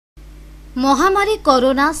महामारी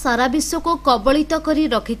कोरोना सारा विश्व को कबलित करी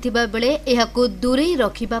रखिथिबा बेले एहाकु दूरेई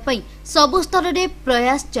रखिबा पई सबु स्तर रे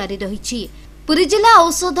प्रयास जारी रहिछि। पुरी जिला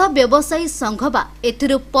औषध व्यवसायी संघबा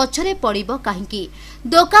एथिरु पछरे पड़िबो काहेकि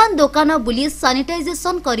दोकान दोकान बुली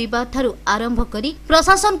सैनिटाइजेशन करिबा थारु आरंभ करी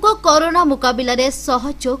प्रशासन को कोरोना मुकाबिला रे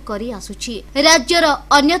सहयोग करी आसुछि। राज्यर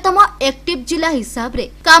अन्यतम एक्टिव जिला हिसाब रे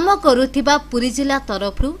काम करुथिबा पुरी जिला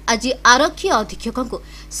तरफरु आज आरक्षी अधीक्षकଙ୍କୁ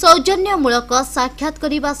सौजन्यमूलक साक्षात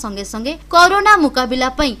करिबा संगे संगे कोरोना मुकाबिला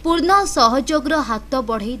पई पूर्ण सहयोगर हाथ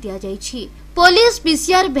बढ़ाई दिया जाइछि। पुलिस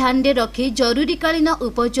पीसीआर भ्यान रे रखी जरूरीकालीन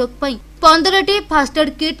उपयोग पई 15टी फास्टेड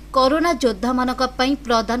किट कोरोना योद्धा मानक पई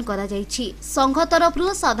प्रदान करा जाइछि। संघ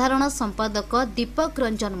तरफरु साधारण संपादक दीपक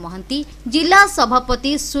रंजन महंती, जिला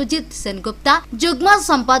सभापति सुजित सेनगुप्ता, जुग्म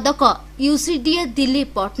संपादक यूसीडीए दिल्ली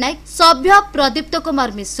पटनायक, सभ्य प्रदीप्त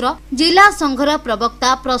कुमार मिश्र, जिला संघर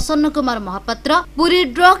प्रवक्ता प्रसन्न कुमार महापात्र, पुरी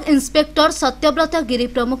ड्रग इंस्पेक्टर सत्यव्रत गिरी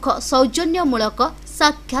प्रमुख सौजन्यमूलक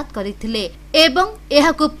साक्षात करिथिले एवं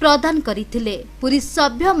एहाकु प्रदान करिथिले। पुरी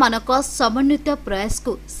सभ्य मानक समन्वित प्रयास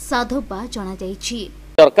को साधुबा जणा जाइछि।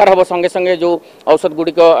 सरकार हम संगे संगे जो औषध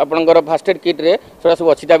गुड़िक आपंकर फास्टेड किट रे सब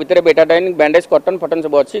अच्छी भितर बेटाडाइन बैंडेज कटन फटन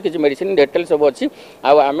सब अच्छी किसी मेडिसिन डेटेल सब अच्छी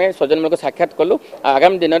आम सौजन्यमूलक साक्षात कलु।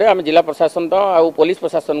 आगामी दिन में आम जिला प्रशासन तो आ पुलिस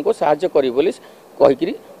प्रशासन को साहाय्य करी बोली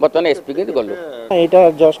कहीकि बर्तमान एसपी के गलु।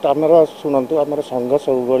 यहाँ जस्ट आमर शुणु आमर संघ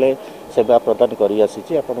सब सेवा प्रदान करी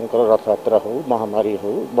आसी आपंकर रथयात्रा हो महामारी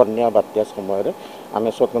हो बन्या बात्या समय आम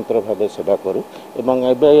स्वतंत्र भाव सेवा करूँ एवं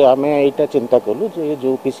एवं आम यहाँ चिंता कलु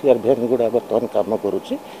जो पीसीआर भ्यान गुड़ा बर्तमान काम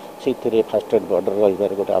करुचे से फास्टेड बॉर्डर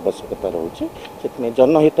रही गोटे आवश्यकता रोचे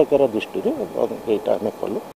जनहितकर दृष्टि यहाँ आम कलु।